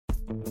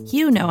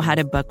You know how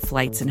to book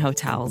flights and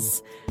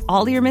hotels.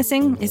 All you're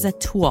missing is a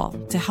tool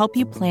to help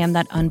you plan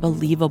that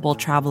unbelievable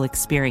travel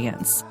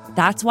experience.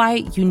 That's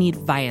why you need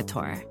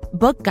Viator.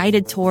 Book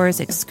guided tours,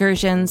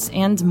 excursions,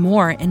 and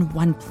more in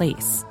one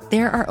place.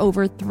 There are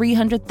over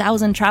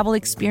 300,000 travel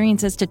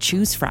experiences to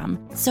choose from,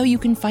 so you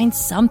can find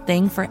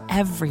something for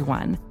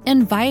everyone.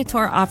 And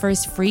Viator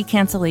offers free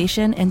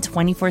cancellation and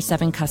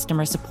 24/7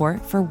 customer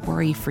support for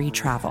worry-free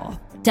travel.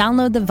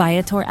 Download the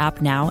Viator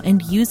app now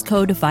and use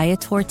code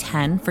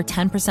Viator10 for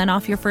 10%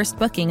 off your first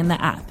booking in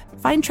the app.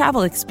 Find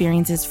travel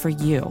experiences for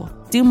you.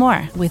 Do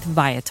more with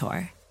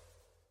Viator.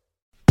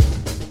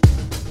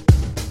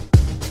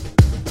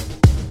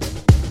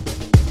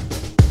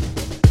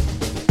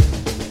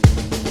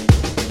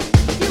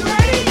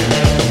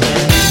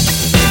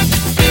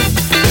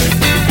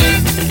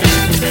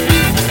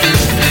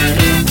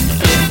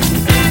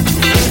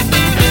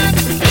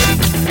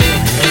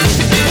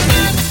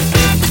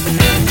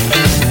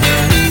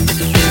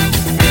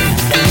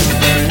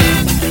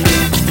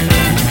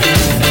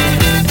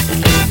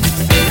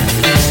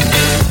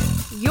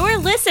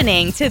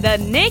 Listening to the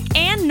Nick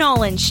and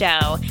Nolan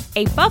Show,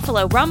 a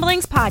Buffalo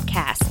Rumblings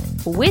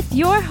podcast with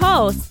your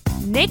host,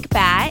 Nick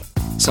Bat.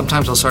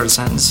 Sometimes I'll start a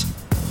sentence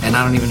and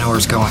I don't even know where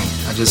it's going.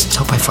 I just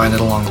hope I find it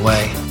along the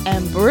way.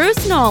 And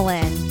Bruce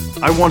Nolan.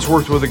 I once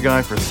worked with a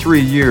guy for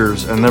 3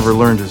 years and never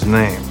learned his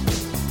name.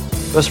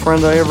 Best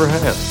friend I ever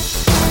had.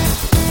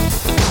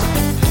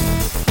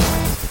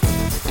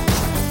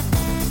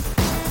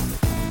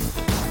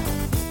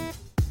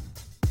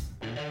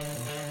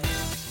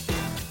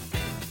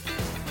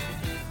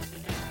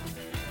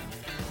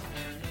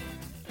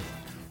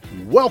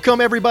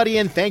 Welcome, everybody,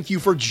 and thank you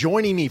for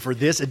joining me for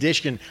this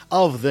edition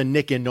of the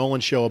Nick and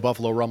Nolan Show, a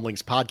Buffalo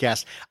Rumblings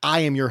podcast. I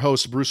am your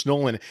host, Bruce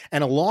Nolan,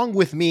 and along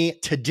with me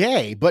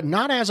today, but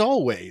not as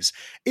always,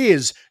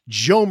 is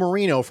Joe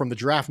Marino from the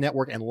Draft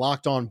Network and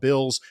Locked On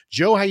Bills.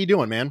 Joe, how you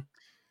doing, man?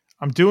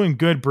 I'm doing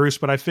good, Bruce,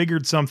 but I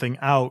figured something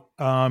out.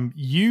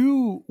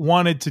 You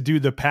wanted to do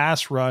the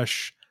pass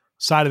rush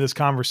side of this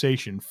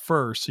conversation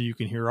first so you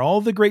can hear all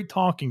the great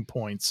talking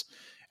points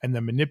and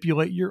then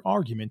manipulate your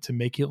argument to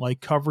make it like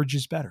coverage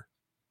is better.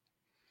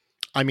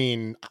 I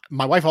mean,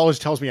 my wife always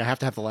tells me I have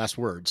to have the last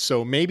word.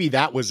 So maybe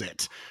that was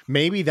it.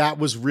 Maybe that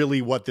was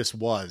really what this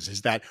was,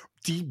 is that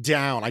deep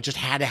down, I just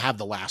had to have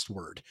the last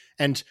word.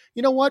 And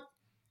you know what?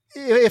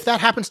 If that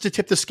happens to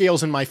tip the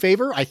scales in my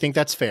favor, I think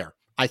that's fair.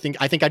 I think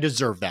I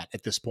deserve that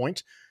at this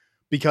point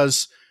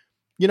because,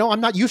 you know,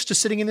 I'm not used to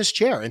sitting in this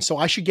chair. And so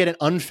I should get an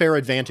unfair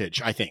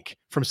advantage, I think,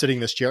 from sitting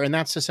in this chair. And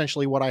that's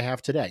essentially what I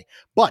have today.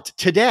 But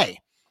today,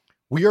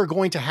 we are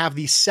going to have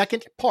the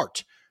second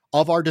part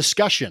of our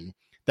discussion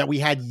that we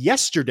had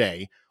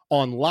yesterday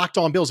on Locked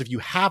On Bills. If you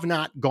have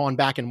not gone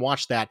back and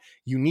watched that,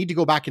 you need to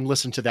go back and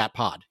listen to that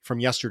pod from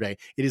yesterday.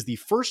 It is the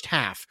first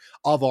half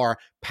of our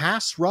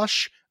pass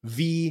rush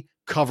v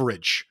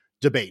coverage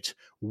debate.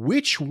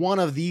 Which one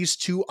of these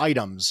two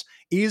items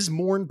is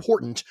more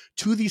important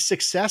to the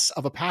success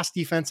of a pass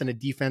defense and a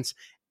defense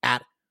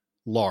at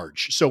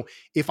large? So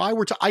if I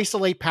were to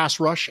isolate pass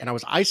rush and I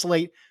was to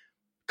isolate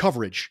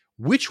coverage,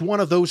 which one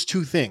of those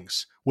two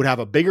things would have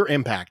a bigger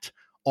impact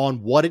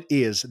on what it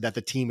is that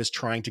the team is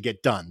trying to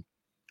get done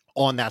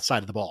on that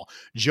side of the ball?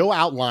 Joe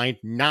outlined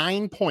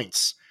 9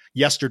 points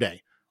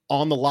yesterday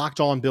on the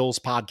Locked On Bills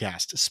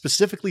podcast,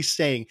 specifically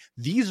saying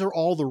these are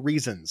all the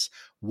reasons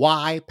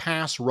why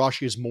pass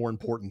rush is more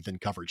important than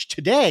coverage.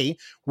 Today,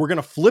 we're going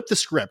to flip the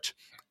script.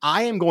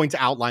 I am going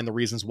to outline the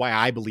reasons why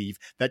I believe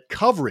that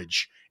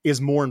coverage is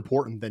more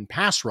important than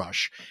pass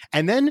rush.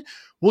 And then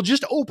we'll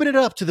just open it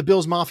up to the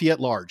Bills Mafia at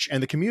large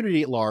and the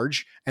community at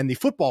large and the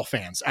football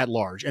fans at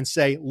large and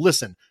say,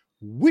 listen,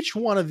 which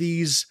one of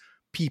these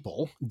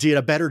people did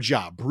a better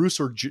job, Bruce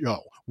or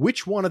Joe?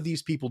 Which one of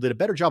these people did a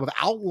better job of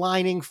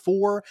outlining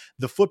for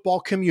the football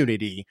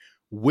community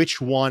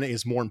which one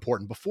is more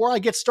important? Before I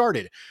get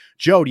started,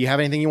 Joe, do you have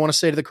anything you want to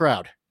say to the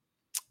crowd?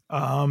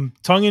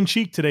 Tongue in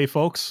cheek today,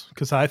 folks,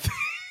 because I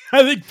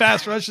think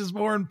pass rush is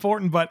more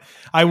important, but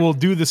I will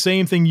do the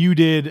same thing you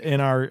did in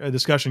our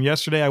discussion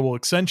yesterday. I will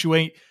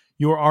accentuate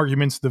your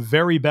arguments the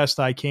very best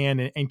I can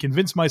and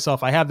convince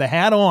myself I have the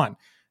hat on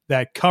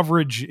that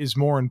coverage is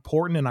more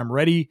important, and I'm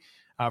ready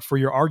for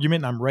your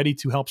argument, and I'm ready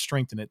to help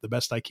strengthen it the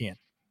best I can.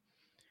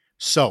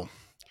 So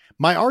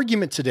my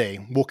argument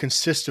today will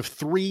consist of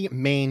three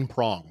main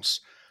prongs.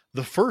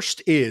 The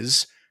first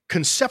is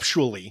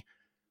conceptually,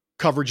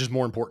 coverage is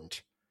more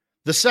important.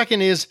 The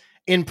second is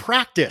in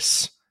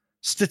practice,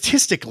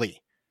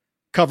 statistically,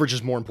 coverage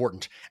is more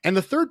important. And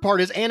the third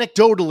part is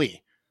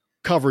anecdotally,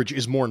 coverage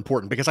is more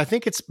important, because I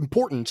think it's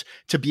important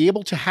to be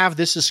able to have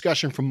this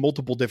discussion from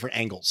multiple different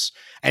angles.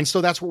 And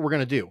so that's what we're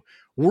going to do.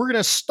 We're going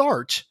to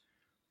start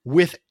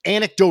with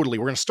anecdotally.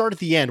 We're going to start at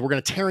the end. We're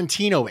going to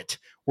Tarantino it.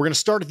 We're going to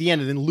start at the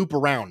end and then loop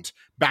around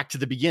back to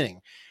the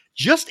beginning.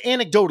 Just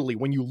anecdotally,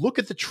 when you look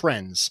at the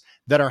trends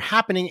that are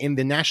happening in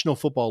the National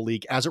Football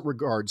League as it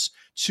regards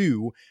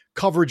to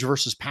coverage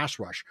versus pass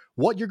rush,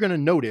 what you're going to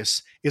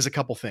notice is a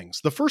couple things.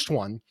 The first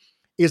one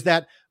is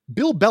that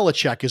Bill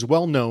Belichick is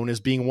well known as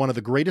being one of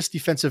the greatest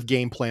defensive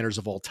game planners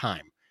of all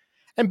time.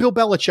 And Bill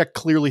Belichick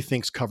clearly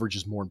thinks coverage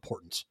is more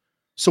important.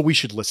 So we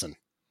should listen.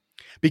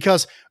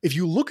 Because if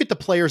you look at the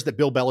players that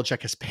Bill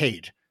Belichick has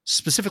paid,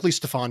 specifically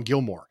Stephon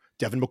Gilmore,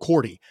 Devin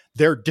McCourty,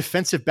 they're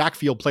defensive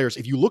backfield players.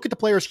 If you look at the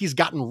players he's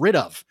gotten rid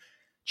of,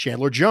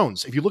 Chandler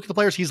Jones, if you look at the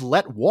players he's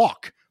let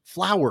walk,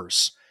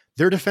 Flowers,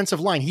 their defensive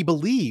line, he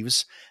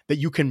believes that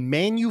you can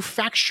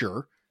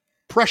manufacture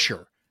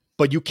pressure,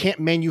 but you can't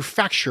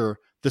manufacture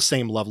the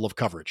same level of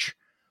coverage.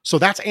 So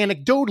that's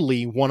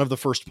anecdotally one of the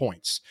first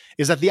points,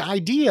 is that the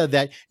idea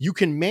that you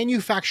can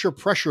manufacture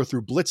pressure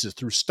through blitzes,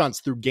 through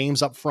stunts, through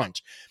games up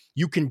front.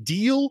 You can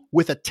deal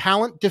with a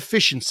talent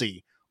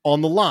deficiency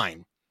on the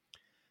line,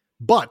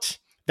 but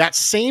that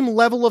same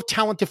level of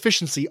talent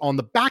deficiency on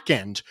the back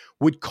end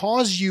would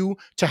cause you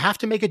to have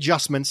to make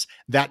adjustments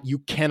that you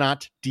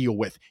cannot deal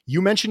with.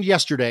 You mentioned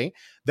yesterday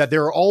that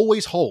there are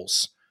always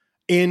holes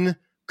in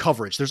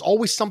coverage. There's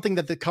always something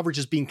that the coverage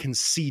is being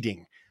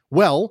conceding.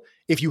 Well,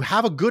 if you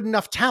have a good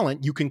enough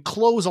talent, you can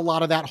close a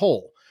lot of that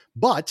hole.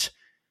 But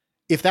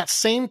if that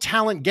same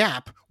talent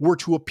gap were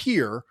to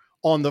appear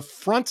on the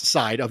front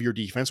side of your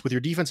defense with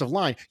your defensive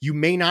line, you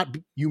may not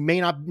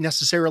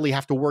necessarily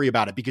have to worry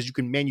about it because you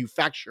can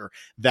manufacture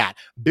that.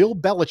 Bill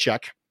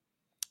Belichick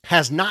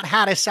has not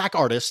had a sack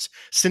artist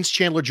since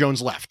Chandler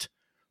Jones left,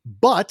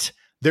 but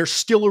they're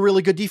still a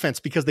really good defense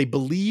because they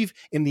believe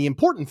in the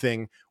important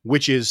thing,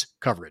 which is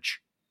coverage.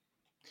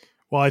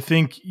 Well, I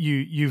think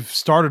you've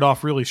started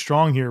off really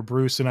strong here,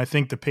 Bruce, and I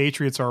think the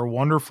Patriots are a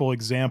wonderful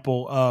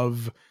example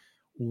of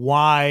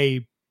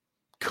why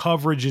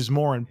coverage is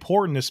more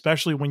important,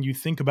 especially when you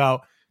think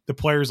about the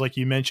players like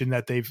you mentioned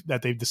that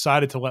they've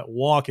decided to let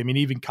walk. I mean,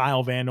 even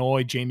Kyle Van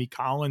Noy, Jamie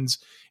Collins,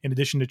 in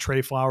addition to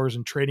Trey Flowers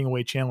and trading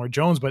away Chandler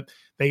Jones, but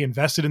they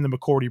invested in the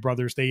McCourty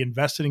brothers. They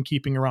invested in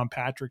keeping around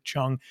Patrick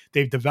Chung.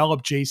 They've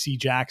developed J.C.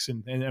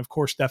 Jackson and, of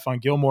course,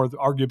 Stephon Gilmore,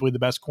 arguably the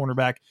best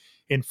cornerback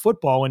in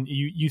football. And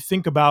you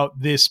think about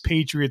this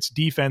Patriots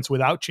defense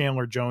without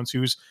Chandler Jones,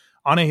 who's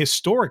on a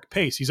historic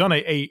pace. He's on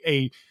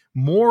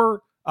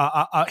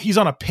he's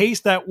on a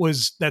pace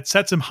that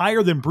sets him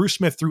higher than Bruce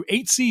Smith through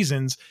 8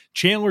 seasons.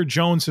 Chandler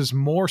Jones has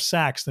more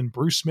sacks than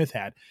Bruce Smith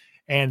had,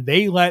 and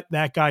they let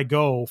that guy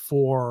go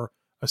for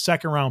a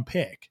second-round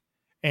pick.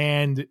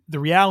 And the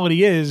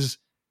reality is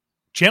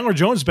Chandler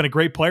Jones has been a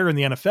great player in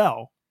the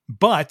NFL,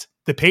 but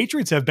the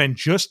Patriots have been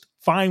just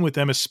fine with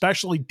them,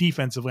 especially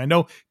defensively. I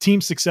know team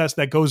success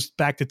that goes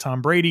back to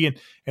Tom Brady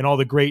and all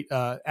the great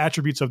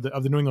attributes of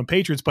the New England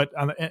Patriots, but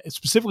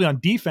specifically on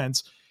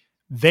defense,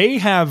 they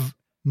have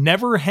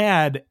never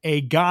had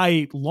a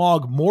guy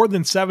log more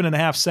than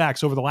 7.5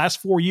 sacks over the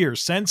last 4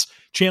 years since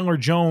Chandler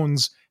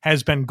Jones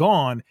has been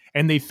gone,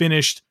 and they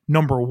finished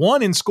number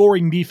 1 in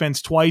scoring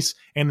defense twice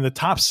and in the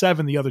top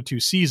 7 the other 2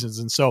 seasons.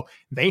 And so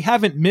they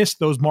haven't missed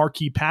those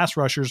marquee pass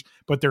rushers,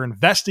 but they're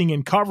investing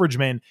in coverage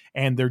men,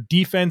 and their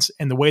defense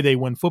and the way they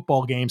win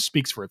football games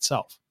speaks for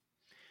itself.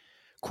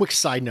 Quick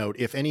side note,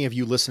 if any of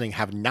you listening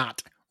have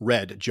not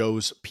read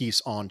Joe's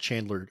piece on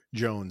Chandler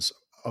Jones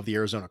of the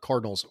Arizona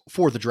Cardinals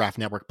for the Draft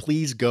Network,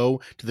 please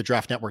go to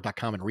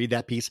thedraftnetwork.com and read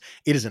that piece.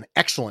 It is an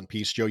excellent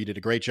piece, Joe. You did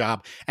a great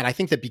job. And I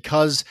think that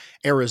because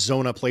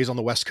Arizona plays on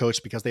the West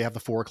Coast, because they have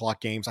the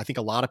 4:00 games, I think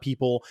a lot of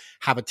people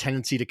have a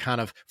tendency to kind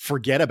of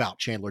forget about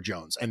Chandler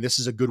Jones. And this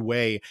is a good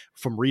way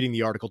from reading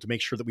the article to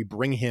make sure that we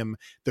bring him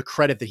the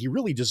credit that he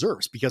really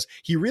deserves, because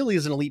he really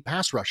is an elite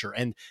pass rusher.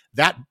 And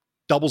that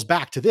doubles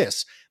back to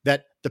this,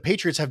 that the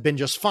Patriots have been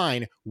just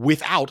fine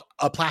without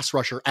a pass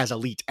rusher as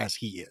elite as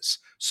he is.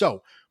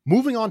 So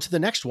moving on to the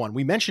next one,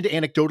 we mentioned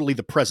anecdotally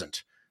the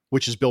present,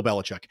 which is Bill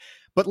Belichick.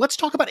 But let's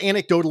talk about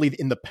anecdotally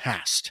in the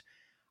past.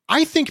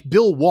 I think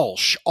Bill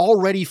Walsh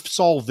already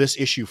solved this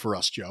issue for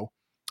us, Joe.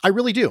 I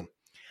really do.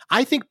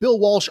 I think Bill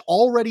Walsh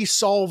already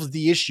solved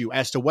the issue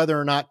as to whether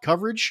or not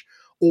coverage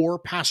or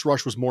pass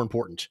rush was more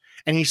important.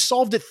 And he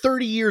solved it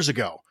 30 years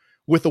ago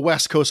with the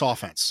West Coast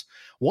offense.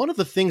 One of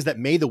the things that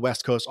made the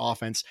West Coast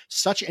offense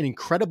such an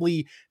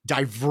incredibly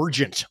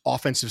divergent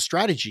offensive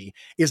strategy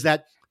is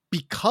that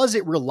because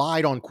it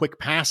relied on quick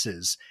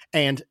passes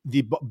and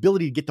the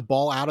ability to get the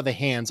ball out of the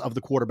hands of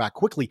the quarterback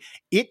quickly,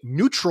 it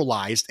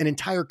neutralized an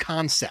entire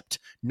concept,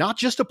 not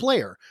just a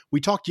player. We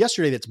talked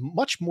yesterday that it's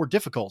much more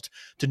difficult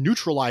to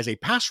neutralize a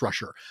pass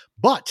rusher,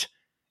 but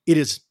it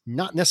is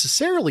not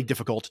necessarily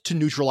difficult to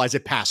neutralize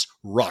a pass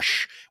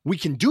rush. We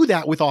can do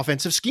that with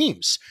offensive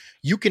schemes.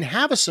 You can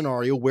have a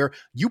scenario where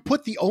you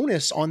put the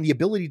onus on the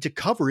ability to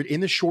cover it in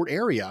the short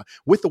area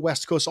with the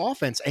West Coast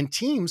offense, and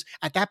teams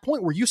at that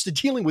point were used to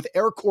dealing with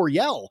Air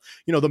Coryell,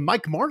 the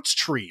Mike Martz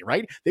tree,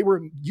 right? They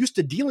were used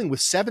to dealing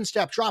with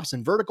 7-step drops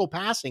and vertical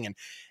passing, and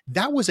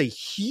that was a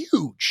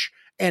huge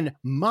and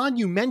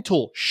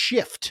monumental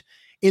shift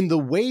in the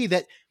way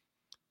that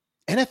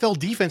NFL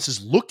defenses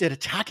looked at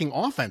attacking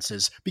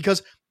offenses,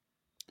 because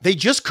they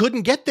just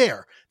couldn't get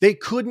there. They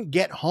couldn't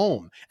get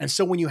home. And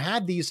so when you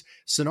had these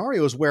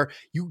scenarios where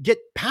you get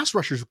pass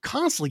rushers who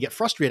constantly get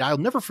frustrated, I'll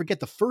never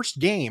forget the first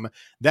game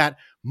that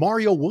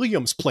Mario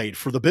Williams played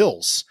for the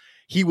Bills.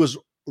 He was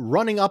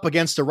running up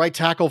against a right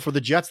tackle for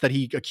the Jets that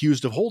he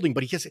accused of holding,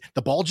 but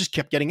the ball just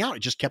kept getting out. It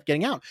just kept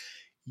getting out.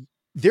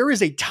 There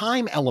is a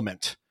time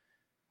element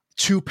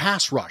to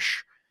pass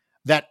rush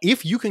that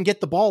if you can get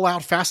the ball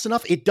out fast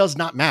enough, it does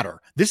not matter.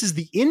 This is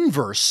the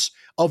inverse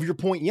of your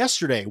point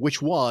yesterday,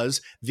 which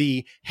was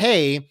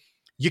hey,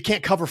 you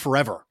can't cover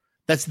forever.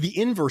 That's the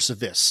inverse of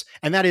this.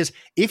 And that is,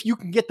 if you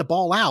can get the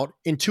ball out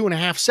in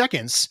 2.5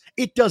 seconds,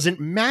 it doesn't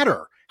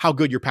matter how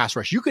good your pass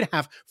rush. You could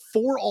have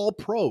 4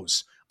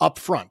 all-pros up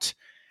front,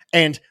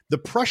 and the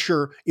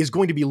pressure is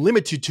going to be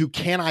limited to,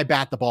 can I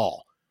bat the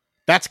ball?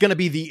 That's going to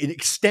be the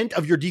extent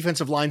of your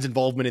defensive line's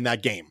involvement in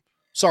that game.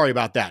 Sorry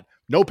about that.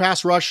 No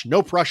pass rush,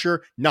 no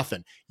pressure,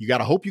 nothing. You got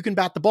to hope you can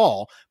bat the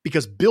ball,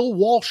 because Bill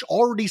Walsh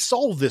already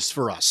solved this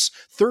for us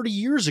 30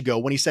 years ago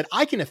when he said,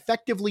 I can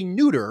effectively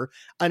neuter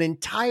an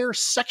entire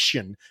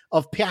section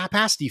of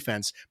pass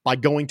defense by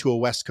going to a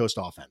West Coast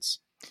offense.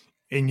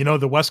 And,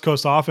 the West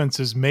Coast offense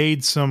has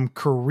made some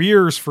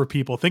careers for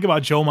people. Think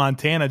about Joe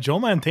Montana. Joe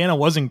Montana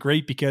wasn't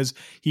great because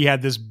he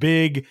had this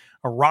big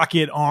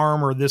rocket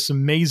arm or this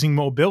amazing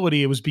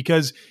mobility. It was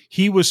because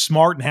he was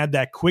smart and had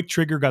that quick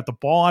trigger, got the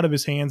ball out of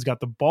his hands, got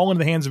the ball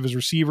into the hands of his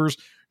receivers,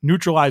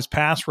 neutralized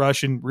pass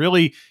rush. And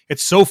really,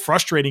 it's so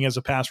frustrating as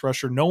a pass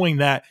rusher, knowing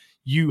that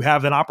you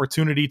have an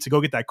opportunity to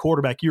go get that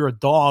quarterback. You're a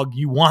dog.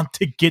 You want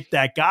to get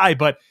that guy,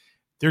 but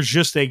there's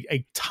just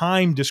a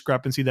time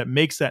discrepancy that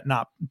makes that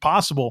not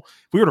possible.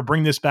 If we were to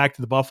bring this back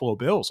to the Buffalo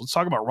Bills, let's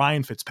talk about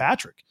Ryan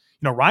Fitzpatrick.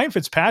 Ryan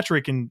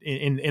Fitzpatrick in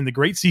the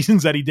great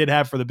seasons that he did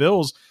have for the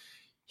Bills,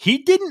 he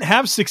didn't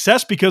have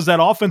success because that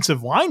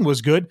offensive line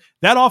was good.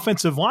 That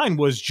offensive line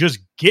was just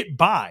get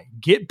by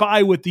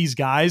with these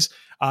guys.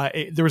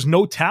 There was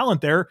no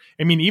talent there.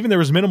 I mean, even there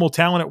was minimal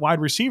talent at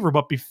wide receiver,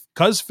 but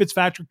because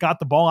Fitzpatrick got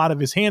the ball out of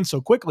his hands so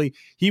quickly,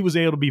 he was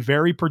able to be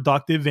very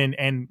productive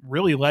and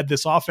really led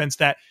this offense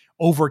that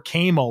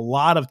overcame a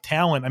lot of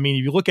talent. I mean,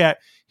 if you look at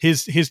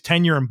his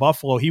tenure in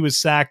Buffalo, he was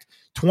sacked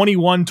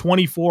 21,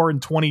 24,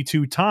 and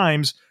 22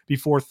 times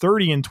before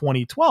 30 in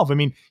 2012. I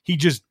mean, he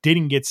just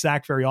didn't get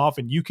sacked very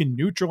often. You can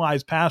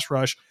neutralize pass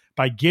rush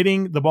by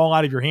getting the ball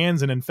out of your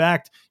hands. And in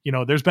fact,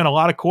 there's been a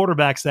lot of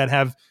quarterbacks that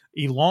have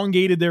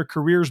elongated their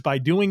careers by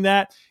doing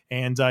that.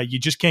 And you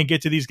just can't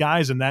get to these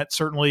guys. And that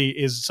certainly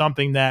is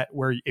something that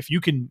where if you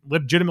can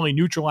legitimately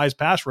neutralize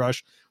pass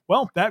rush,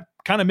 well, that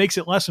kind of makes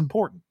it less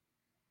important.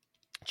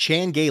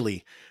 Chan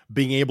Gailey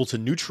being able to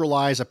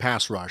neutralize a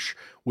pass rush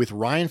with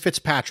Ryan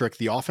Fitzpatrick,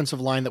 the offensive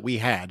line that we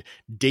had,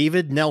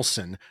 David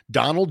Nelson,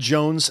 Donald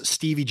Jones,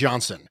 Stevie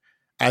Johnson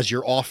as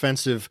your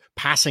offensive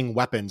passing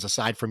weapons,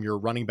 aside from your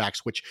running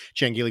backs, which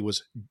Chan Gailey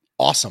was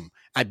awesome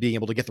at being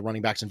able to get the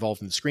running backs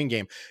involved in the screen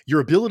game. Your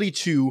ability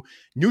to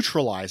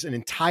neutralize an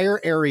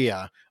entire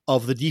area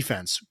of the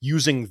defense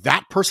using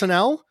that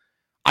personnel,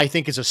 I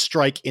think is a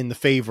strike in the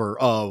favor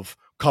of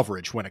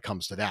coverage when it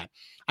comes to that.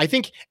 I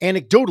think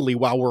anecdotally,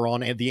 while we're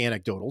on the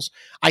anecdotals,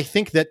 I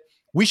think that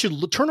we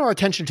should turn our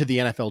attention to the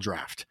NFL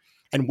draft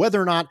and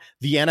whether or not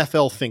the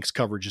NFL thinks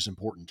coverage is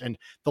important. And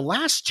the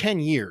last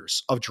 10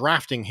 years of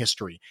drafting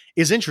history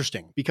is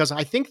interesting because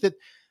I think that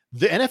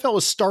the NFL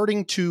is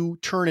starting to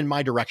turn in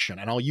my direction.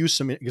 And I'll use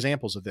some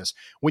examples of this.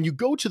 When you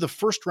go to the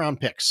first round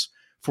picks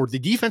for the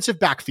defensive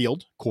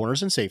backfield,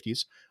 corners and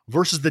safeties,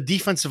 versus the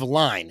defensive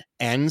line,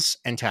 ends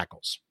and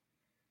tackles.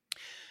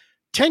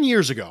 10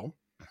 years ago,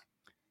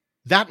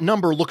 that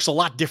number looks a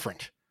lot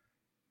different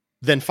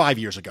than 5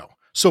 years ago.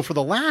 So for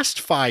the last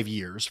 5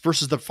 years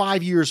versus the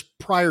 5 years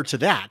prior to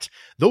that,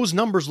 those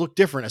numbers look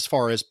different as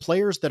far as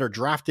players that are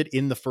drafted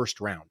in the first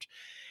round.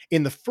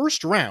 In the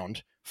first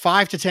round,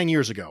 5 to 10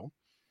 years ago,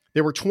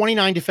 there were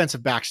 29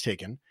 defensive backs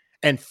taken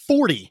and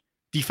 40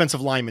 defensive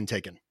linemen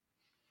taken.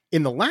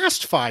 In the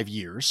last 5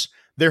 years,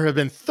 there have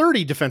been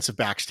 30 defensive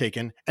backs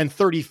taken and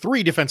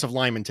 33 defensive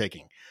linemen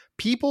taken.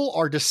 People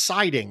are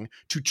deciding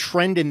to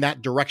trend in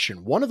that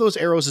direction. One of those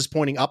arrows is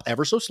pointing up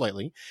ever so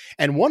slightly,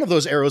 and one of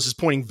those arrows is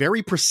pointing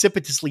very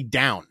precipitously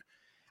down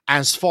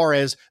as far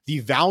as the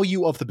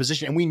value of the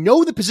position. And we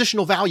know the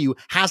positional value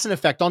has an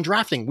effect on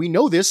drafting. We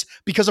know this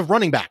because of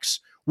running backs.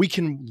 We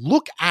can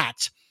look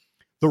at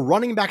the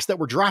running backs that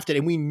were drafted,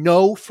 and we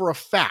know for a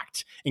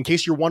fact, in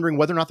case you're wondering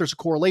whether or not there's a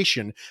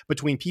correlation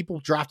between people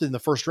drafted in the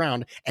first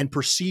round and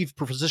perceived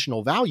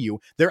positional value,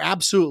 there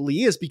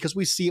absolutely is, because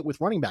we see it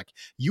with running back.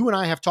 You and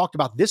I have talked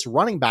about this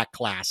running back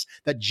class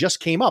that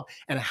just came up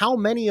and how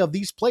many of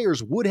these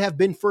players would have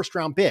been first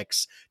round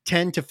picks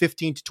 10 to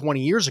 15 to 20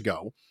 years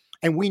ago.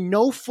 And we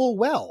know full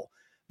well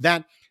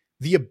that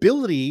the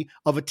ability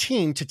of a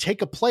team to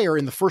take a player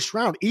in the first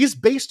round is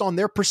based on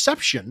their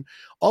perception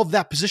of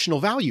that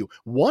positional value.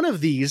 One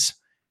of these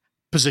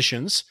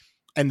positions,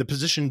 and the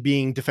position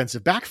being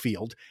defensive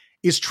backfield,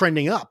 is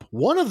trending up.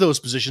 One of those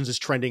positions is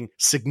trending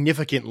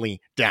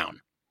significantly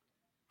down.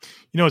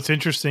 It's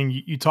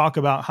interesting. You talk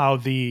about how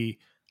the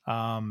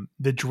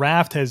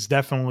draft has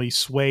definitely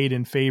swayed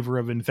in favor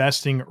of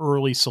investing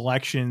early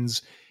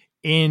selections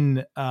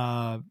in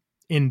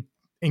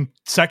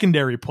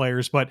secondary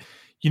players, but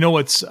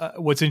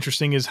what's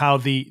interesting is how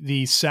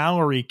the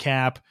salary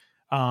cap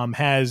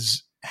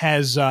has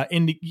has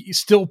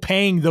still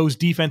paying those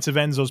defensive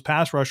ends, those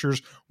pass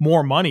rushers,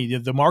 more money.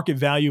 The market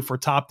value for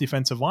top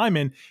defensive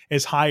linemen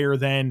is higher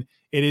than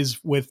it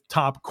is with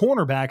top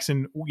cornerbacks.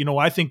 And,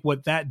 I think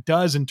what that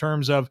does in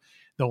terms of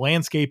the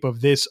landscape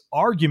of this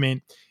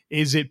argument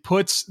is it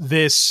puts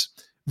this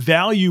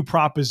value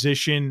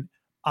proposition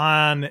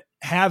on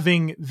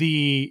having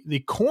the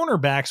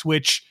cornerbacks,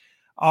 which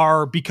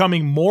are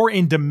becoming more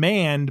in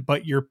demand,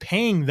 but you're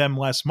paying them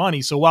less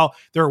money. So while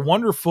there are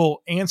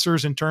wonderful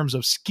answers in terms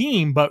of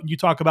scheme, but you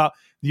talk about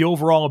the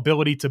overall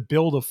ability to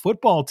build a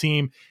football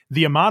team,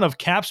 the amount of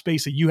cap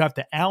space that you have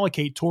to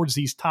allocate towards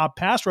these top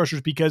pass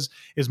rushers, because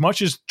as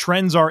much as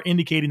trends are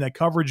indicating that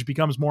coverage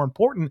becomes more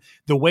important,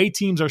 the way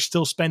teams are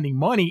still spending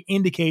money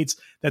indicates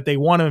that they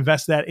want to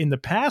invest that in the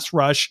pass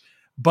rush,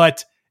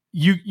 but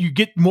you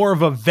get more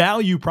of a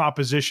value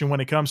proposition when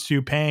it comes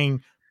to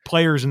paying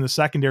players in the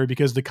secondary,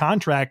 because the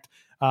contract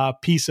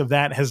piece of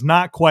that has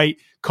not quite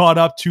caught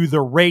up to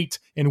the rate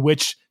in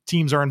which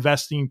teams are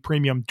investing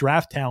premium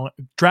draft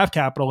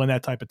capital in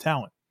that type of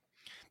talent.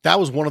 That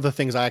was one of the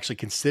things I actually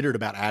considered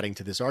about adding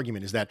to this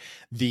argument, is that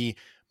the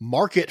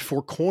market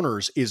for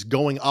corners is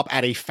going up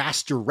at a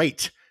faster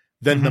rate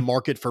than the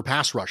market for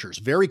pass rushers.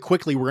 Very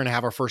quickly, we're going to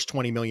have our first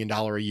 $20 million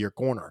a year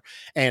corner.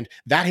 And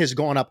that has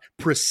gone up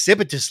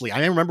precipitously.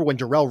 I remember when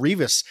Darrelle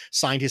Revis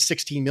signed his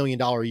 $16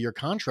 million a year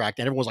contract,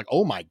 and everyone was like,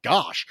 oh my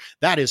gosh,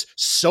 that is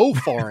so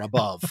far and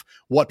above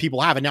what people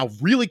have. And now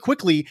really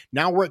quickly,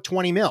 now we're at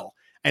 20 mil.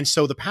 And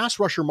so the pass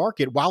rusher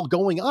market, while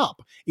going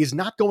up, is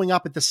not going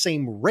up at the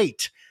same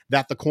rate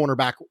that the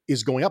cornerback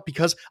is going up,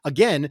 because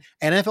again,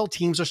 NFL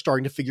teams are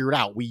starting to figure it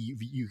out.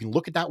 You can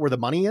look at that where the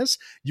money is.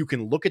 You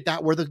can look at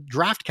that where the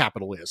draft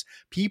capital is.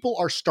 People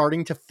are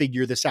starting to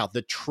figure this out.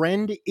 The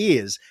trend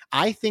is,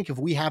 I think if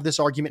we have this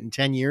argument in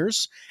 10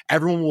 years,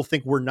 everyone will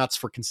think we're nuts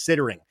for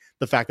considering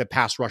the fact that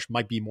pass rush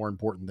might be more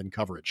important than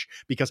coverage,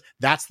 because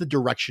that's the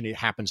direction it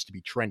happens to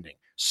be trending.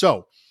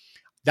 So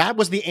that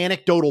was the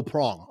anecdotal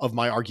prong of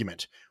my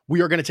argument.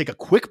 We are going to take a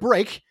quick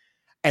break,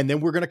 and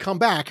then we're going to come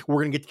back. We're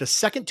going to get to the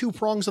second two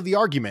prongs of the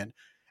argument,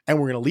 and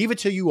we're going to leave it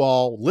to you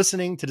all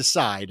listening to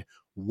decide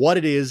what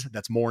it is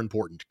that's more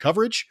important,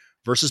 coverage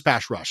versus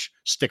pass rush.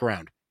 Stick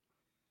around.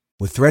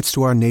 With threats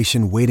to our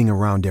nation waiting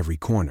around every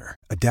corner,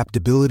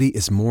 adaptability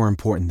is more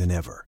important than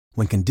ever.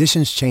 When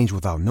conditions change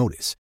without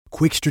notice,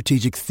 quick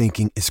strategic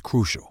thinking is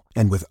crucial.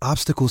 And with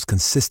obstacles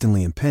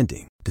consistently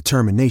impending,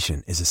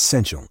 determination is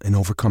essential in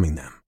overcoming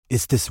them.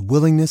 It's this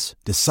willingness,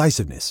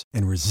 decisiveness,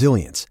 and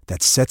resilience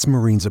that sets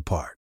Marines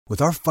apart. With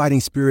our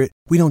fighting spirit,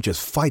 we don't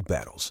just fight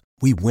battles,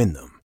 we win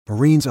them.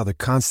 Marines are the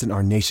constant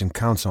our nation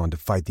counts on to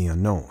fight the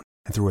unknown.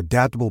 And through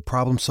adaptable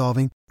problem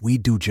solving, we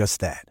do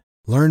just that.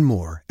 Learn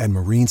more at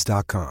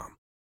marines.com.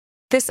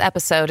 This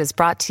episode is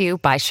brought to you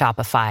by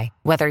Shopify.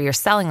 Whether you're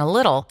selling a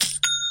little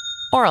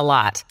or a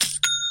lot,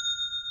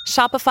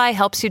 Shopify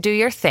helps you do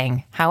your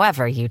thing,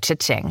 however you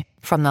cha-ching.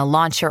 From the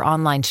launch your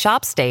online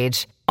shop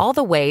stage, all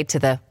the way to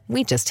the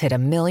we just hit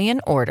 1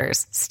 million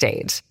orders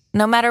stage.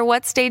 No matter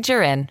what stage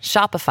you're in,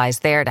 Shopify's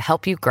there to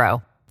help you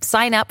grow.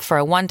 Sign up for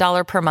a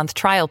 $1 per month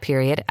trial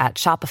period at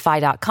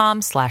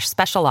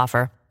shopify.com/special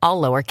offer,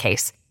 all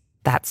lowercase.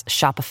 That's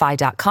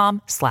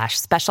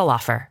shopify.com/special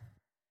offer.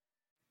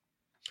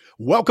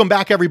 Welcome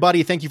back,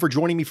 everybody. Thank you for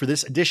joining me for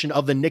this edition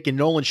of the Nick and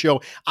Nolan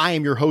Show. I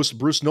am your host,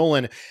 Bruce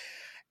Nolan.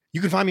 You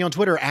can find me on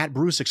Twitter at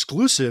Bruce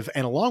Exclusive,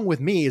 and along with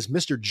me is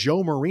Mr.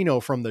 Joe Marino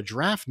from the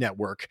Draft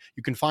Network.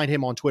 You can find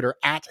him on Twitter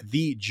at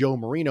the Joe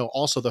Marino,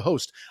 also the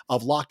host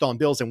of Locked On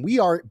Bills. And we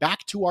are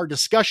back to our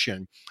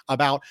discussion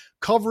about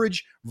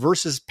coverage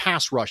versus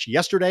pass rush.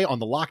 Yesterday on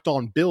the Locked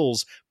On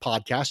Bills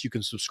podcast, you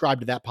can subscribe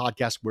to that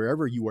podcast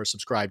wherever you are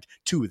subscribed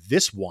to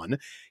this one.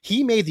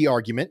 He made the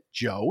argument,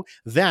 Joe,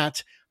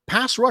 that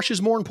pass rush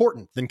is more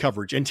important than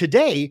coverage. And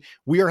today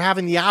we are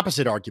having the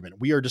opposite argument.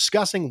 We are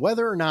discussing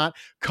whether or not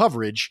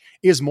coverage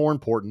is more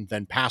important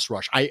than pass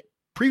rush. I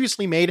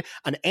previously made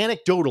an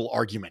anecdotal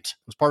argument.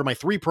 It was part of my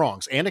 3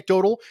 prongs: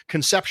 anecdotal,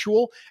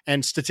 conceptual,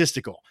 and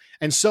statistical.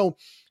 And so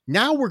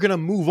now we're going to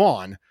move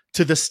on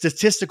to the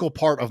statistical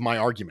part of my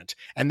argument.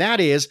 And that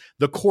is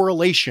the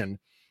correlation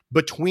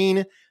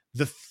between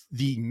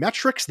the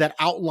metrics that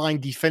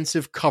outline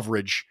defensive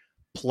coverage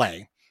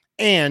play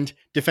and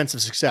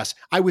defensive success.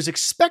 I was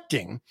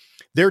expecting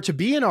there to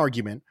be an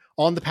argument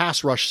on the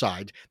pass rush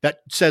side that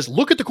says,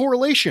 look at the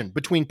correlation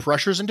between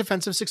pressures and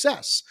defensive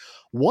success.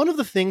 One of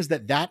the things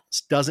that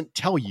doesn't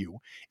tell you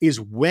is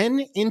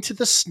when into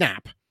the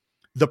snap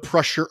the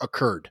pressure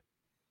occurred.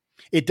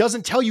 It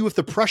doesn't tell you if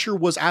the pressure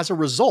was as a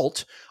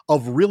result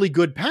of really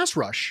good pass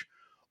rush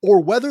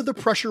or whether the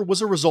pressure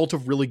was a result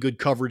of really good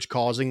coverage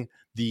causing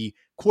the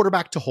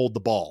quarterback to hold the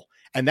ball.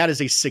 And that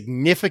is a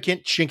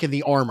significant chink in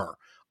the armor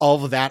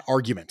of that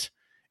argument,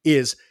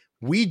 is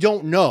we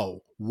don't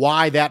know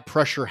why that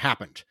pressure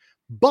happened.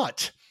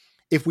 But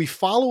if we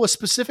follow a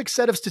specific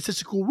set of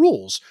statistical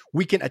rules,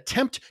 we can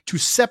attempt to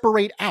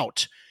separate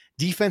out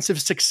defensive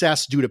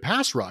success due to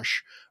pass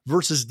rush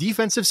versus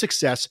defensive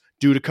success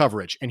due to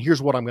coverage. And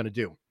here's what I'm going to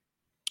do.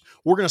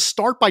 We're going to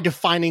start by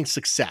defining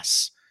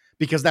success,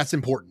 because that's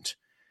important.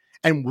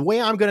 And the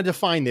way I'm going to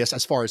define this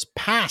as far as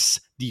pass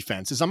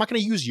defense is I'm not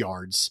going to use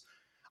yards.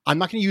 I'm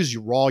not going to use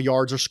raw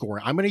yards or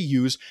scoring. I'm going to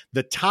use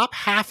the top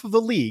half of the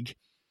league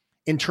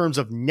in terms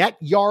of net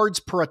yards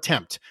per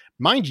attempt.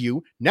 Mind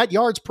you, net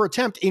yards per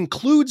attempt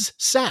includes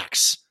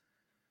sacks.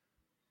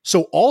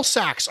 So all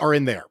sacks are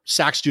in there.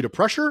 Sacks due to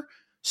pressure,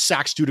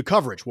 sacks due to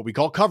coverage, what we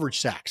call coverage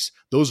sacks.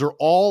 Those are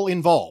all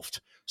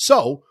involved.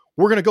 So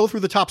we're going to go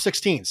through the top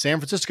 16. San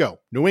Francisco,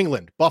 New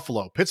England,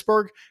 Buffalo,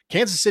 Pittsburgh,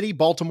 Kansas City,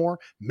 Baltimore,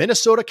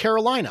 Minnesota,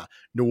 Carolina,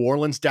 New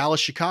Orleans,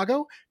 Dallas,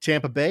 Chicago,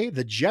 Tampa Bay,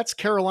 the Jets,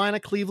 Carolina,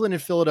 Cleveland,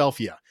 and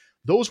Philadelphia.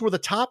 Those were the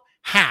top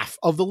half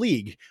of the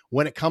league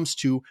when it comes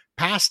to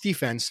pass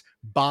defense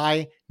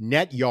by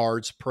net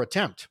yards per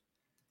attempt.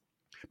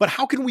 But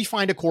how can we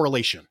find a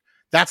correlation?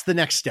 That's the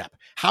next step.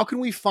 How can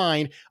we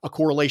find a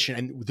correlation?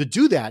 And to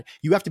do that,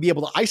 you have to be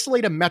able to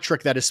isolate a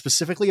metric that is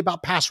specifically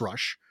about pass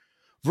rush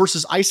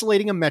versus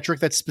isolating a metric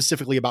that's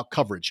specifically about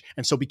coverage.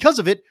 And so because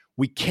of it,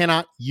 we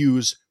cannot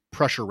use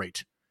pressure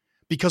rate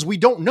because we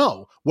don't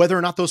know whether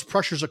or not those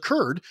pressures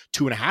occurred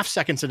 2.5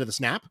 seconds into the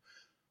snap,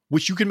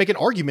 which you can make an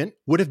argument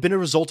would have been a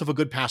result of a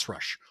good pass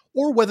rush,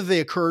 or whether they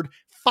occurred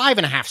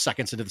 5.5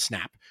 seconds into the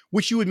snap,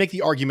 which you would make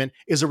the argument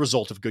is a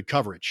result of good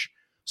coverage.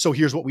 So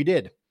here's what we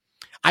did.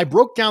 I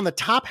broke down the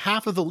top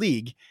half of the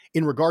league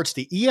in regards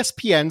to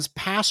ESPN's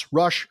pass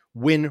rush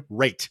win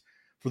rate.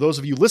 For those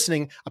of you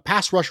listening, a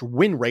pass rush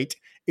win rate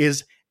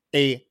is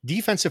a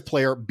defensive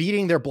player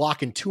beating their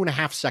block in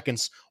 2.5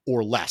 seconds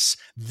or less.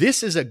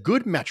 This is a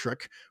good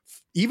metric,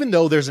 even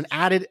though there's an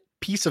added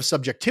piece of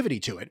subjectivity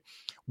to it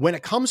when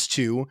it comes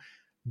to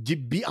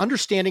be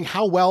understanding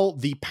how well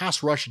the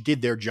pass rush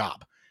did their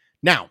job.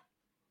 Now,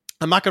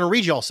 I'm not going to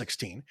read you all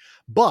 16,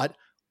 but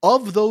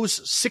of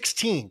those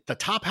 16, the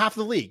top half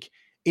of the league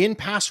in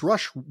pass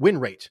rush win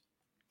rate,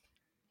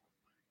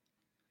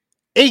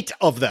 8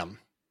 of them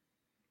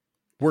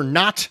were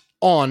not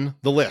on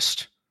the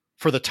list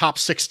for the top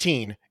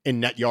 16 in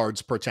net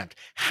yards per attempt.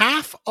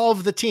 Half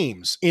of the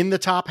teams in the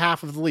top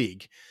half of the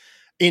league,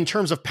 in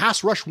terms of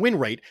pass rush win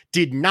rate,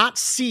 did not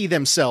see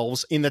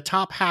themselves in the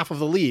top half of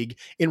the league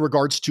in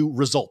regards to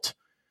result.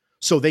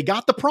 So they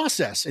got the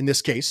process in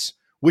this case,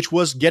 which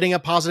was getting a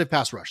positive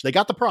pass rush. They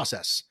got the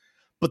process,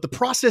 but the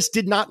process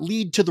did not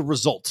lead to the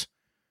result.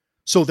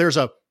 So there's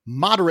a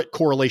moderate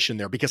correlation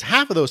there because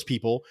half of those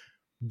people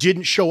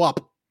didn't show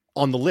up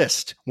on the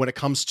list when it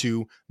comes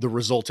to the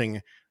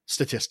resulting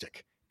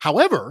statistic.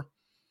 However,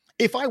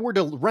 if I were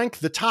to rank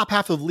the top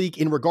half of the league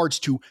in regards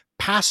to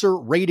passer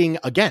rating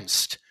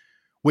against,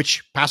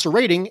 which passer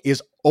rating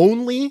is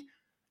only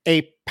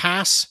a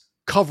pass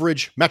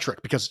coverage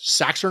metric because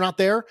sacks are not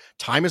there,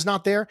 time is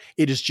not there.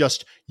 It is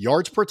just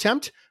yards per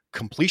attempt,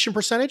 completion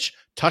percentage,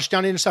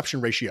 touchdown interception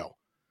ratio,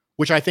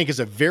 which I think is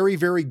a very,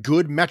 very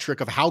good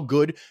metric of how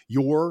good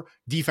your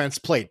defense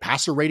played,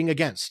 passer rating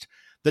against.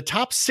 The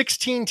top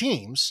 16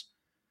 teams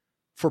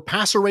for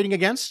passer rating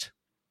against,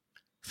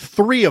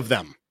 3 of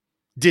them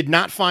did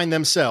not find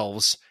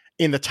themselves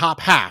in the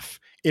top half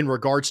in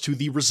regards to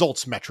the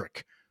results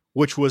metric,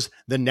 which was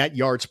the net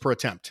yards per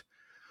attempt.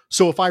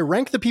 So if I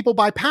rank the people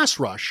by pass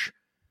rush,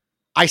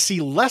 I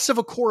see less of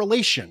a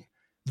correlation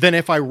than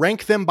if I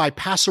rank them by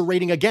passer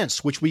rating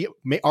against, which we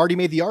already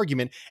made the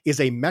argument is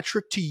a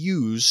metric to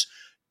use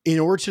in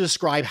order to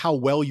describe how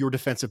well your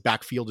defensive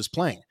backfield is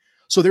playing.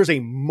 So there's a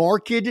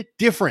marked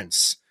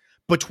difference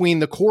between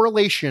the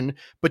correlation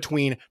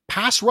between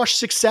pass rush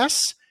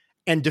success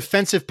and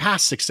defensive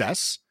pass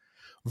success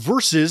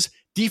versus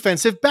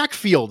defensive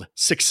backfield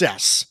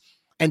success.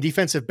 And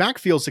defensive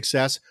backfield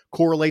success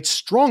correlates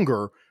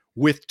stronger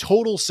with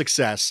total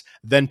success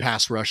than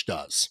pass rush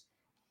does.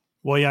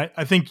 Well, yeah,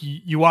 I think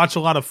you watch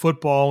a lot of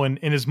football, and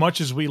as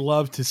much as we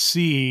love to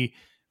see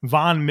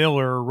Von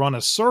Miller run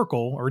a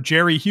circle, or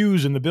Jerry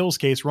Hughes in the Bills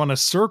case run a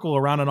circle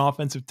around an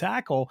offensive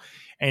tackle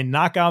and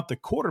knock out the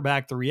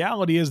quarterback, the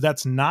reality is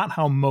that's not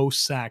how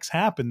most sacks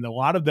happen. A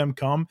lot of them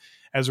come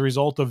as a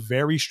result of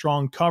very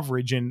strong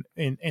coverage and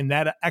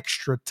that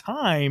extra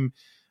time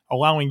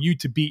allowing you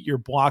to beat your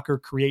blocker,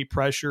 create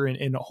pressure,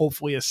 and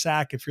hopefully a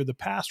sack if you're the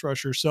pass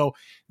rusher. So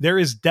there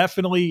is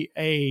definitely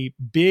a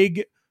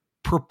big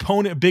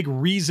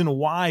reason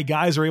why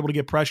guys are able to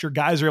get pressure,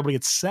 guys are able to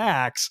get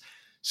sacks,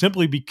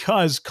 simply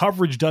because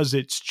coverage does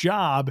its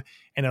job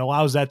and it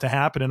allows that to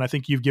happen. And I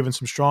think you've given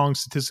some strong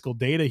statistical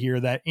data here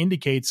that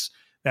indicates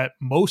that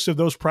most of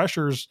those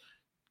pressures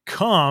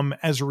come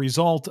as a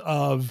result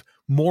of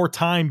more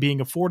time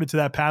being afforded to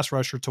that pass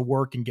rusher to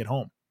work and get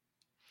home.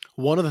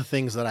 One of the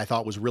things that I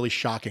thought was really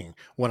shocking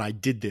when I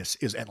did this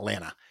is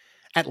Atlanta.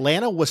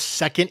 Atlanta was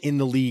second in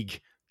the league,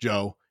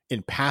 Joe,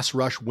 in pass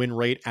rush win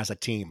rate as a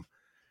team.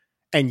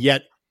 And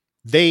yet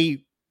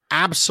they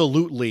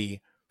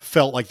absolutely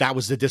felt like that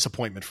was the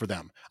disappointment for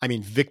them. I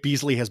mean, Vic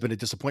Beasley has been a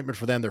disappointment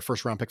for them, their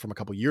first round pick from a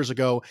couple of years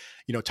ago.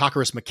 You know,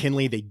 Takaris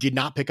McKinley, they did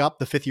not pick up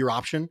the 5th-year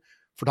option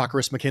for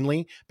Takaris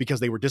McKinley because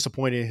they were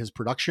disappointed in his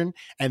production,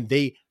 and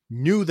they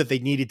knew that they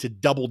needed to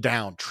double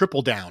down,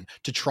 triple down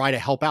to try to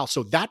help out.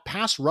 So that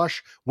pass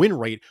rush win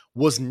rate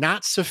was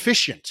not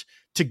sufficient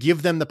to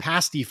give them the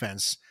pass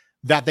defense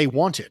that they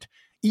wanted.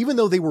 even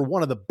though they were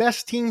one of the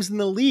best teams in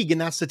the league in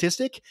that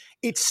statistic,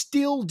 it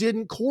still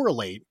didn't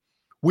correlate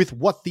with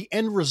what the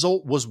end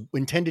result was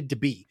intended to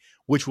be,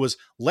 which was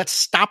let's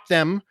stop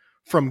them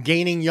from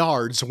gaining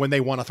yards when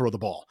they want to throw the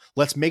ball.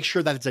 Let's make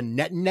sure that it's a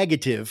net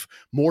negative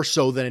more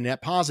so than a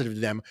net positive to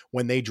them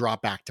when they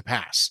drop back to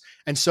pass.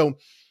 And so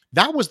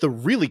that was the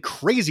really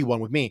crazy one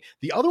with me.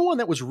 The other one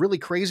that was really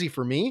crazy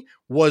for me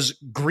was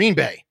Green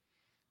Bay.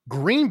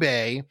 Green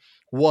Bay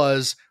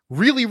was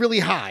really, really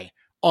high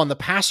on the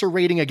passer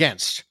rating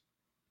against.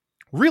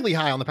 Really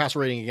high on the passer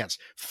rating against.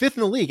 5th in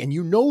the league. And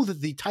you know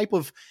that the type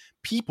of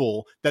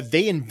people that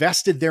they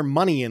invested their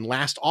money in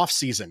last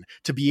offseason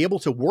to be able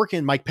to work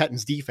in Mike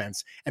Pettine's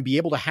defense and be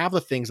able to have the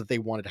things that they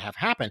wanted to have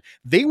happen,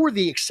 they were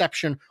the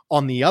exception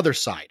on the other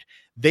side.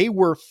 They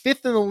were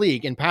 5th in the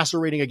league in passer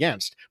rating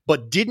against,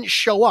 but didn't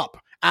show up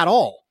at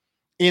all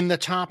in the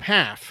top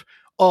half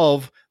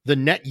of the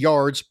net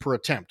yards per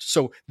attempt.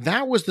 So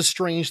that was the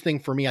strange thing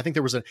for me. I think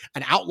there was an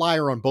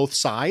outlier on both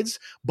sides,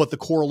 but the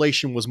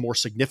correlation was more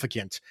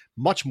significant,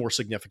 much more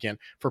significant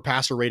for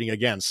passer rating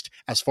against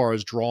as far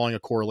as drawing a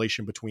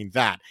correlation between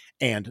that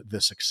and the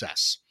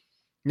success.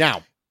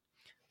 Now,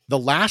 the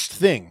last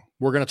thing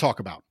we're going to talk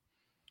about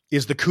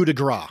is the coup de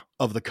grace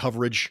of the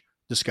coverage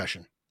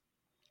discussion.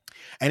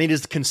 And it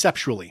is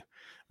conceptually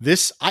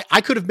this.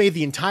 I could have made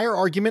the entire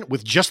argument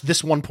with just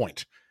this one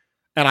point.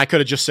 And I could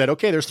have just said,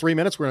 okay, there's 3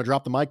 minutes. We're going to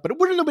drop the mic, but it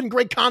wouldn't have been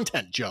great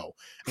content, Joe.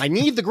 And I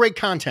need the great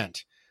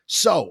content.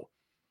 So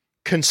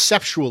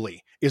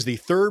conceptually is the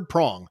third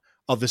prong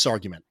of this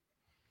argument.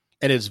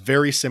 And it's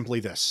very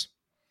simply this.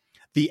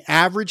 The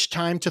average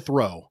time to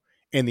throw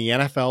in the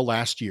NFL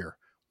last year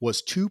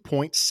was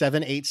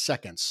 2.78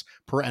 seconds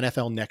per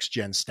NFL Next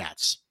Gen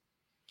Stats.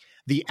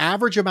 The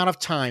average amount of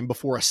time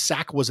before a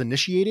sack was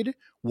initiated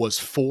was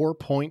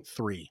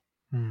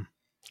 4.3.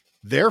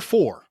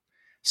 Therefore,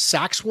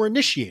 sacks were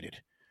initiated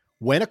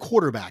when a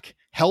quarterback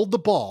held the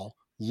ball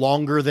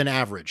longer than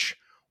average.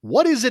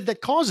 What is it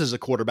that causes a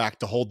quarterback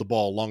to hold the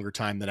ball longer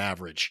time than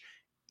average?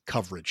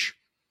 Coverage.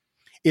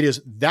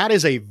 That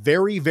is a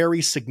very,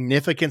 very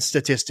significant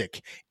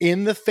statistic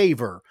in the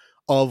favor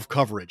of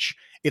coverage.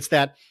 It's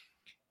that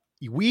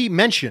we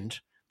mentioned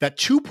that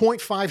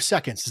 2.5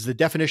 seconds is the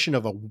definition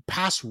of a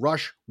pass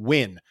rush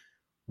win.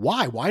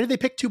 Why? Why did they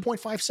pick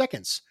 2.5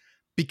 seconds?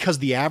 Because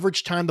the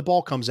average time the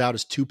ball comes out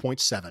is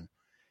 2.7.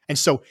 And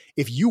so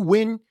if you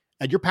win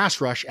at your pass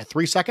rush at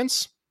 3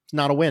 seconds, it's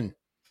not a win.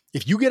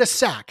 If you get a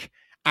sack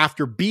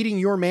after beating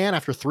your man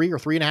after 3 or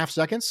 3.5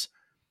 seconds,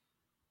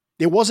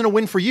 it wasn't a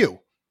win for you.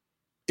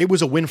 It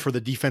was a win for the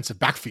defensive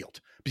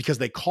backfield because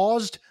they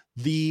caused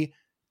the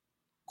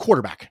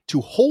quarterback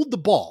to hold the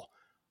ball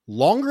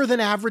longer than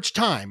average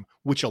time,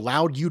 which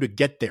allowed you to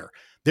get there.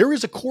 There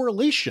is a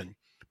correlation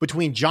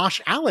between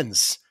Josh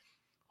Allen's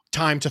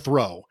time to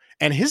throw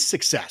and his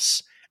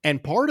success.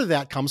 And part of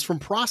that comes from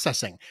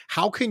processing.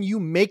 How can you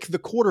make the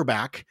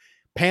quarterback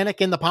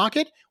panic in the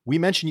pocket? We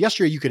mentioned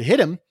yesterday you could hit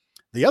him.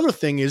 The other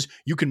thing is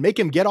you can make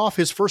him get off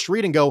his first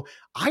read and go,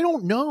 I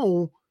don't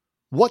know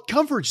what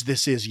coverage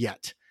this is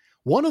yet.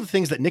 One of the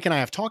things that Nick and I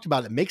have talked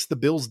about that makes the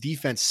Bills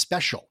defense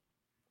special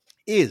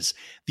is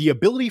the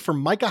ability for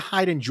Micah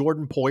Hyde and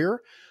Jordan Poyer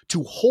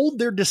to hold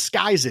their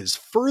disguises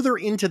further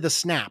into the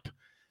snap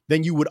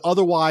than you would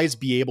otherwise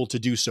be able to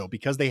do so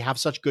because they have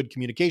such good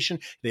communication.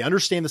 They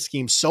understand the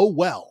scheme so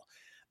well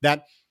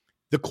that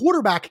the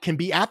quarterback can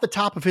be at the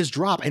top of his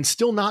drop and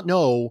still not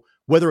know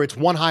whether it's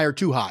one high or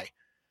too high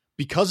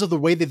because of the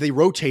way that they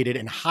rotated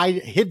and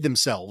hid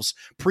themselves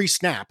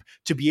pre-snap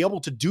to be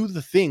able to do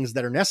the things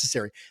that are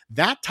necessary.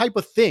 That type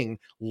of thing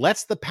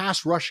lets the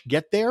pass rush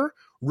get there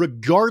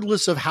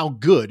regardless of how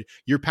good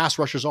your pass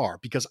rushers are.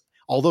 Because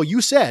although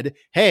you said,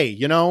 hey,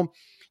 you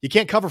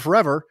can't cover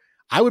forever,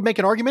 I would make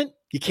an argument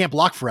you can't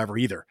block forever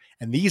either.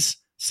 And these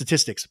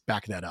statistics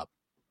back that up.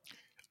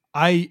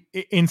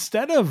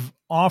 Instead of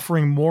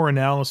offering more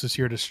analysis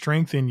here to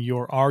strengthen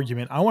your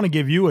argument, I want to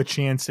give you a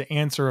chance to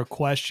answer a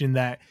question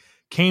that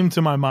came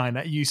to my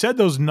mind. You said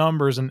those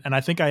numbers, and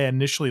I think I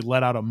initially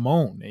let out a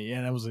moan,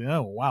 and I was like,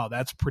 oh, wow,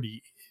 that's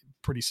pretty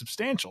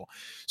substantial.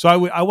 So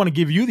I want to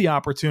give you the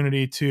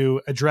opportunity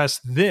to address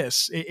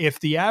this. If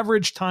the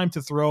average time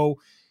to throw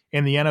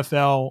in the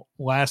NFL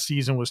last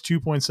season was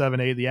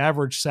 2.78, the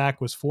average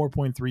sack was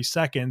 4.3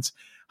 seconds,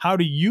 how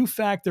do you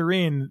factor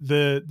in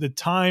the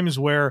times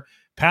where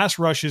pass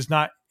rush is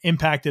not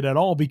impacted at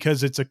all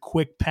because it's a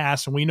quick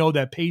pass? And we know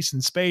that pace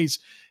and space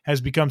has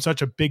become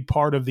such a big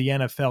part of the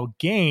NFL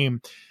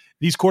game.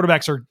 These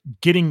quarterbacks are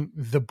getting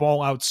the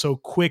ball out so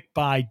quick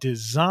by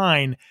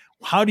design.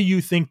 How do you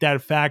think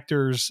that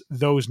factors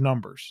those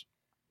numbers?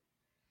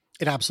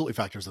 It absolutely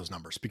factors those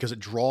numbers because it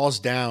draws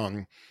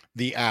down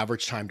the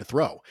average time to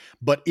throw.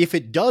 But if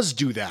it does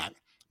do that,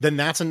 then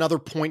that's another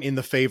point in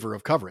the favor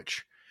of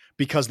coverage,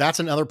 because that's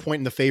another point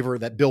in the favor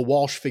that Bill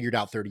Walsh figured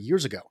out 30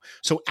 years ago.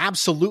 So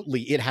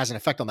absolutely it has an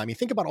effect on that. I mean,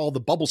 think about all the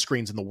bubble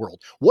screens in the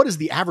world. What is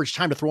the average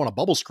time to throw on a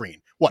bubble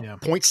screen? What,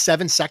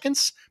 0.7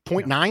 seconds,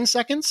 0.9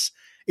 seconds?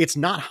 It's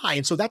not high.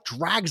 And so that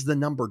drags the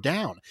number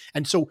down.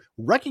 And so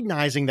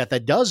recognizing that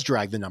that does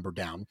drag the number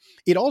down,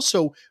 it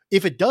also,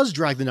 if it does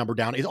drag the number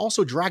down, it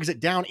also drags it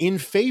down in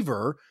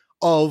favor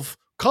of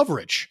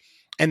coverage.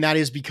 And that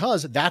is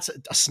because that's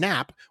a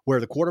snap where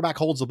the quarterback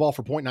holds the ball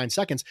for 0.9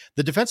 seconds.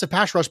 The defensive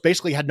pass rush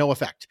basically had no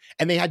effect,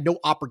 and they had no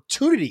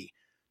opportunity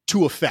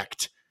to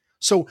affect.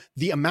 So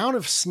the amount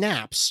of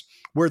snaps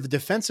where the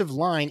defensive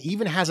line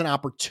even has an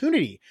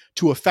opportunity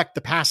to affect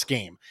the pass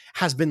game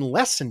has been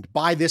lessened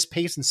by this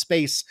pace and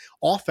space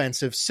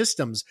offensive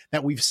systems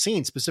that we've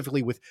seen,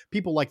 specifically with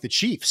people like the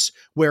Chiefs,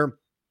 where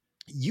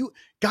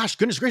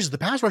goodness gracious, the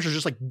pass rushers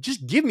just like,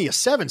 just give me a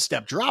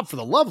 7-step drop for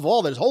the love of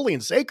all that is holy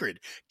and sacred.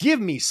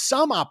 Give me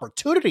some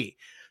opportunity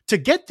to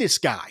get this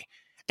guy.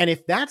 And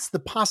if that's the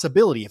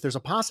possibility, if there's a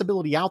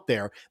possibility out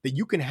there that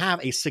you can have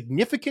a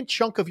significant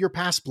chunk of your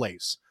pass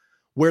plays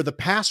where the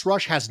pass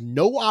rush has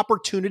no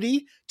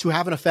opportunity to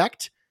have an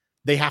effect,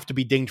 they have to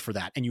be dinged for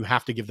that. And you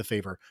have to give the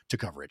favor to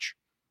coverage.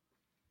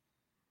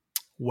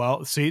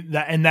 Well, see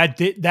that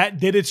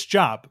did its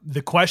job.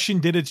 The question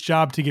did its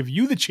job to give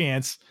you the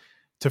chance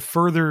to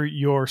further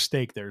your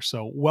stake there.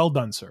 So well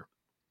done, sir.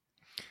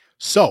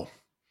 So,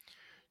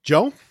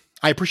 Joe,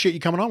 I appreciate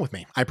you coming on with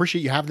me. I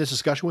appreciate you having this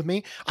discussion with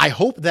me. I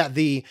hope that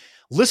the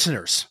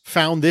listeners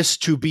found this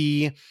to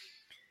be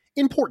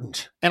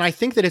important. And I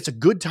think that it's a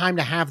good time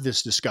to have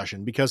this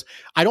discussion because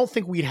I don't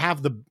think we'd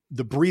have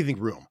the breathing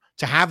room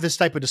to have this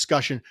type of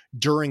discussion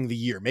during the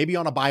year. Maybe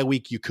on a bye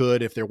week you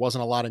could if there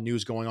wasn't a lot of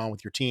news going on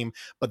with your team,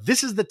 but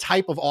this is the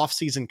type of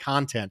off-season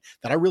content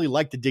that I really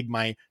like to dig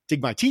my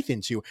teeth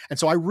into. And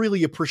so I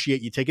really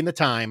appreciate you taking the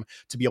time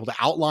to be able to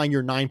outline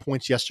your 9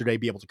 points yesterday,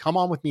 be able to come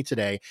on with me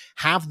today,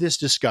 have this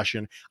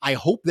discussion. I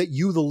hope that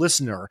you, the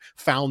listener,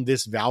 found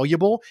this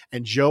valuable.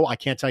 And Joe, I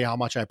can't tell you how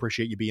much I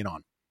appreciate you being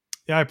on.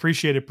 Yeah, I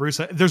appreciate it, Bruce.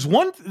 There's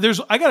one thing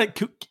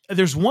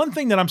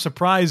that I'm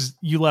surprised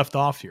you left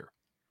off here.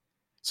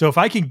 So if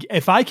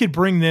I could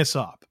bring this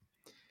up,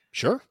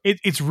 sure.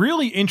 It's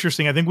really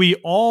interesting. I think we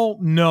all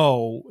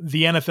know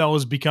the NFL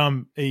has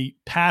become a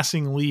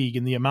passing league,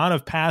 and the amount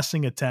of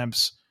passing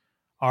attempts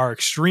are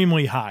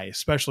extremely high,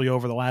 especially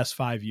over the last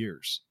 5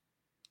 years.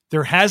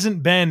 There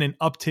hasn't been an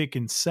uptick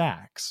in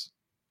sacks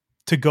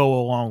to go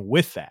along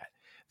with that.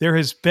 There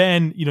has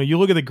been, you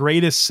look at the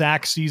greatest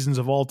sack seasons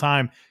of all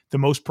time, the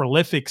most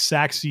prolific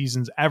sack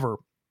seasons ever.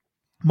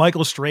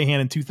 Michael Strahan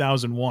in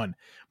 2001,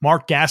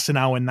 Mark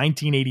Gastineau in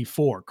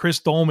 1984, Chris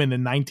Dolman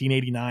in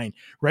 1989,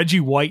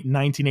 Reggie White in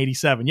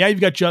 1987. Yeah, you've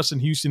got Justin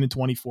Houston in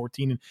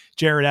 2014 and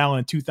Jared Allen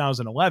in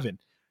 2011.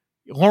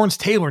 Lawrence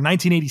Taylor,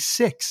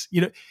 1986.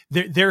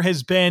 There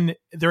has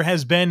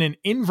been an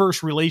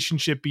inverse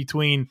relationship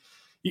between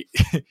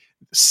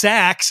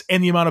sacks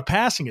and the amount of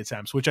passing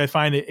attempts, which I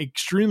find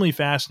extremely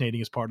fascinating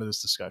as part of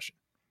this discussion.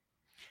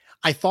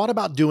 I thought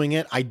about doing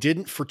it. I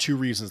didn't for two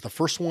reasons. The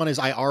first one is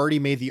I already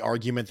made the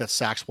argument that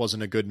sacks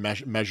wasn't a good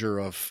measure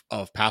of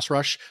pass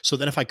rush. So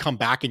then if I come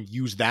back and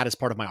use that as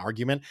part of my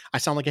argument, I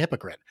sound like a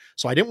hypocrite.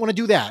 So I didn't want to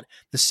do that.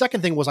 The second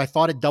thing was I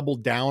thought it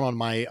doubled down on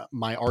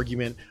my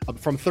argument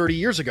from 30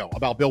 years ago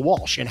about Bill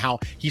Walsh and how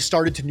he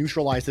started to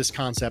neutralize this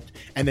concept.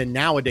 And then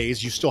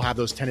nowadays you still have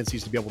those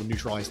tendencies to be able to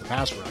neutralize the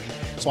pass rush.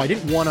 So I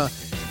didn't want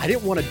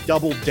to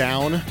double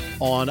down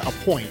on a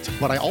point,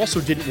 but I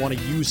also didn't want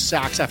to use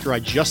sacks after I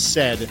just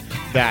said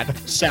that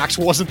sacks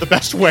wasn't the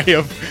best way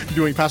of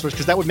doing pass rush,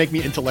 because that would make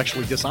me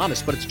intellectually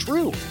dishonest. But it's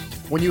true.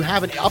 When you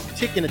have an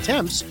uptick in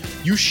attempts,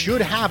 you should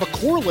have a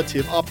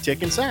correlative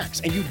uptick in sacks,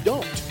 and you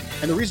don't.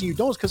 And the reason you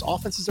don't is because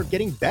offenses are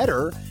getting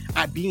better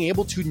at being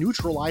able to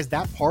neutralize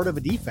that part of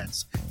a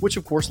defense, which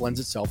of course lends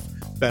itself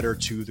better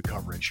to the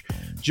coverage.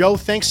 Joe,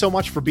 thanks so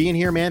much for being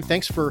here, man.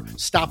 Thanks for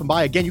stopping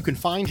by. Again, you can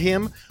find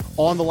him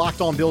on the Locked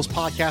On Bills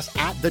podcast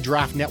at The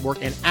Draft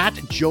Network and at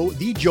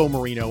the Joe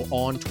Marino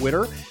on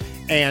Twitter.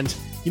 And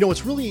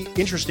it's really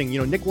interesting.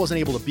 Nick wasn't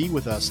able to be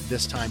with us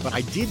this time, but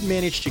I did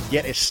manage to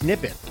get a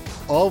snippet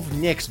of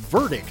Nick's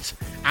verdict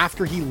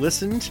after he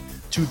listened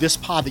to this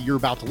pod that you're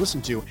about to listen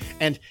to.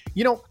 And,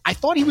 I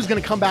thought he was going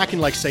to come back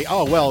and say,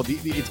 oh, well,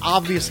 it's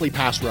obviously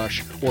pass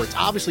rush or it's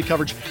obviously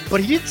coverage,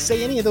 but he didn't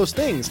say any of those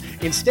things.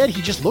 Instead,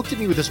 he just looked at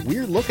me with this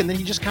weird look and then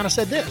he just kind of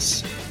said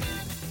this.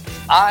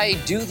 I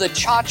do the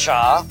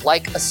cha-cha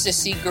like a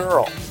sissy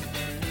girl.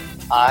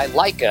 I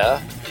like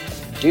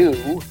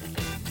do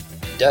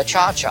the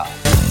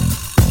cha-cha.